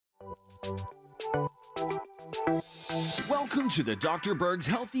Welcome to the Dr. Berg's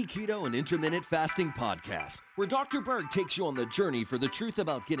Healthy Keto and Intermittent Fasting Podcast, where Dr. Berg takes you on the journey for the truth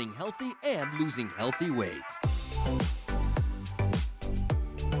about getting healthy and losing healthy weight.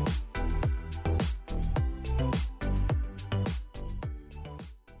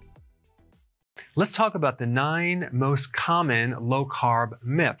 Let's talk about the 9 most common low-carb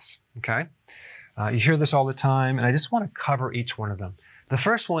myths, okay? You hear this all the time, and I just want to cover each one of them. The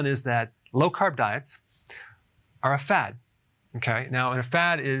first one is that low-carb diets are a fad, okay? Now, a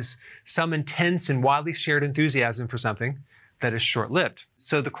fad is some intense and widely shared enthusiasm for something that is short-lived.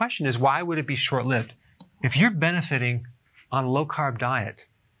 So the question is, why would it be short-lived? If you're benefiting on a low-carb diet,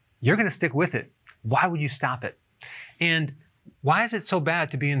 you're going to stick with it. Why would you stop it? And why is it so bad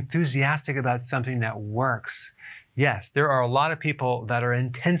to be enthusiastic about something that works? Yes, there are a lot of people that are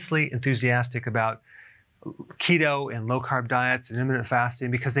intensely enthusiastic about keto and low-carb diets and intermittent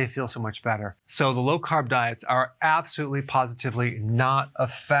fasting because they feel so much better. So the low-carb diets are absolutely, positively not a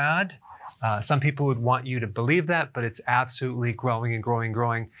fad. Some people would want you to believe that, but it's absolutely growing and growing and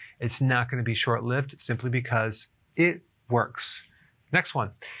growing. It's not going to be short-lived simply because it works. Next one.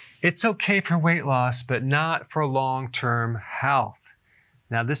 It's okay for weight loss, but not for long-term health.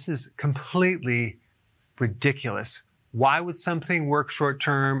 Now, this is completely ridiculous. Why would something work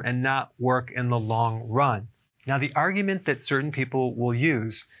short-term and not work in the long run? Now, the argument that certain people will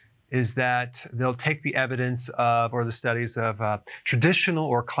use is that they'll take the evidence of, or the studies of traditional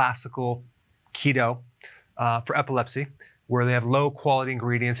or classical keto for epilepsy, where they have low-quality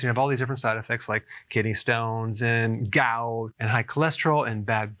ingredients and you have all these different side effects like kidney stones and gout and high cholesterol and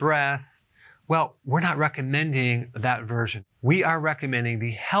bad breath. Well, we're not recommending that version. We are recommending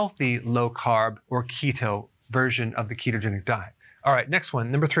the healthy low-carb or keto version of the ketogenic diet. All right, next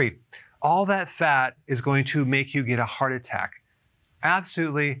one, number 3. All that fat is going to make you get a heart attack.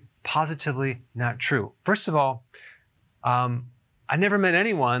 Absolutely, positively not true. First of all, I never met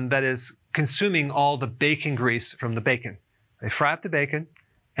anyone that is consuming all the bacon grease from the bacon. They fry up the bacon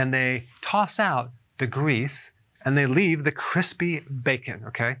and they toss out the grease and they leave the crispy bacon,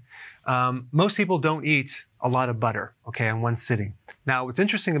 okay? Most people don't eat a lot of butter, okay, in one sitting. Now, what's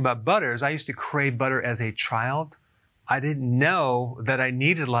interesting about butter is I used to crave butter as a child. I didn't know that I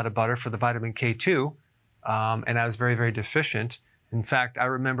needed a lot of butter for the vitamin K2, and I was very, very deficient. In fact, I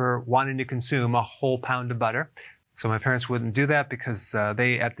remember wanting to consume a whole pound of butter. So my parents wouldn't do that because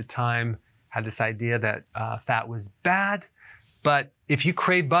they, at the time, had this idea that fat was bad. But if you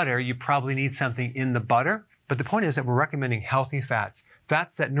crave butter, you probably need something in the butter. But the point is that we're recommending healthy fats,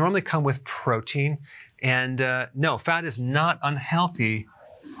 fats that normally come with protein. And no, fat is not unhealthy,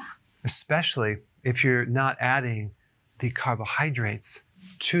 especially if you're not adding the carbohydrates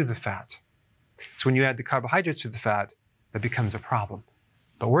to the fat. So when you add the carbohydrates to the fat, that becomes a problem.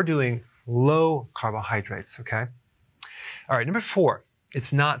 But we're doing low carbohydrates, okay? All right, number 4,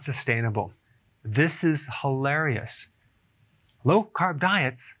 it's not sustainable. This is hilarious. Low-carb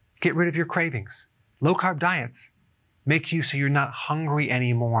diets get rid of your cravings. Low-carb diets make you so you're not hungry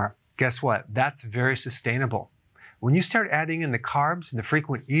anymore. Guess what? That's very sustainable. When you start adding in the carbs and the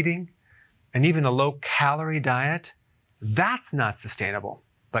frequent eating and even a low-calorie diet, that's not sustainable.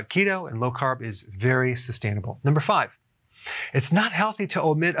 But keto and low-carb is very sustainable. Number 5, it's not healthy to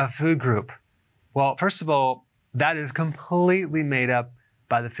omit a food group. Well, first of all, that is completely made up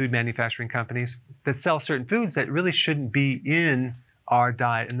by the food manufacturing companies that sell certain foods that really shouldn't be in our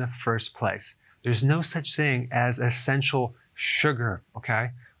diet in the first place. There's no such thing as essential sugar,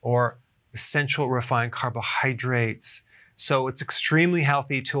 okay? Or essential refined carbohydrates. So it's extremely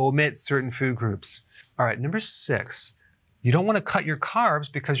healthy to omit certain food groups. All right, number 6, you don't want to cut your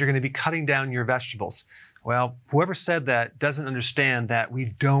carbs because you're going to be cutting down your vegetables. Well, whoever said that doesn't understand that we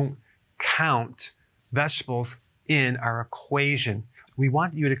don't count vegetables in our equation. We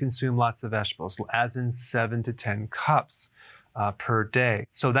want you to consume lots of vegetables, as in 7 to 10 cups per day.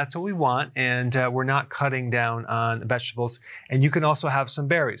 So that's what we want, and we're not cutting down on vegetables. And you can also have some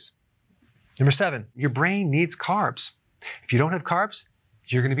berries. Number 7, your brain needs carbs. If you don't have carbs,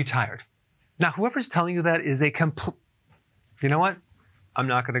 you're going to be tired. Now, whoever's telling you that is you know what? I'm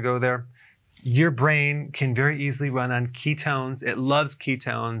not going to go there. Your brain can very easily run on ketones. It loves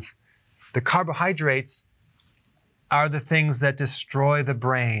ketones. The carbohydrates are the things that destroy the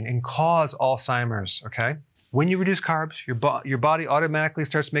brain and cause Alzheimer's, okay? When you reduce carbs, your body automatically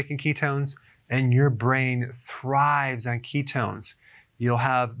starts making ketones and your brain thrives on ketones. You'll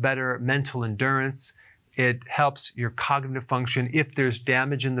have better mental endurance. It helps your cognitive function. If there's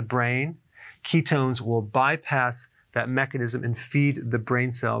damage in the brain, ketones will bypass that mechanism and feed the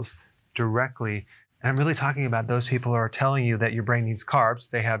brain cells directly And I'm really talking about those people who are telling you that your brain needs carbs.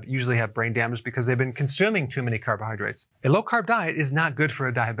 They usually have brain damage because they've been consuming too many carbohydrates. A low-carb diet is not good for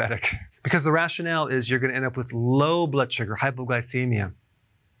a diabetic because the rationale is you're going to end up with low blood sugar, hypoglycemia.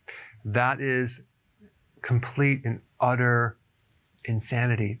 That is complete and utter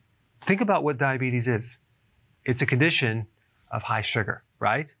insanity. Think about what diabetes is. It's a condition of high sugar,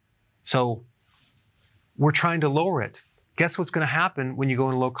 right? So we're trying to lower it. Guess what's going to happen when you go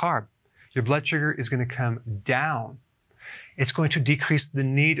in low carb? Your blood sugar is going to come down. It's going to decrease the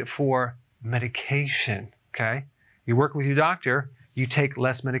need for medication, okay? You work with your doctor, you take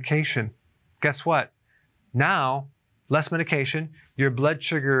less medication. Guess what? Now, less medication, your blood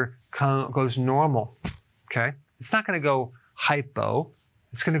sugar goes normal, okay? It's not going to go hypo,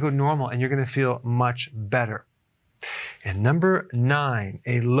 it's going to go normal, and you're going to feel much better. And number 9,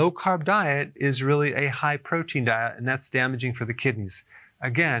 a low-carb diet is really a high-protein diet, and that's damaging for the kidneys.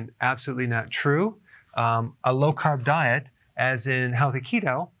 Again, absolutely not true. A low-carb diet, as in healthy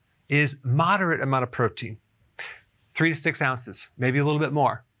keto, is moderate amount of protein, 3 to 6 ounces, maybe a little bit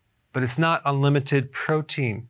more, but it's not unlimited protein.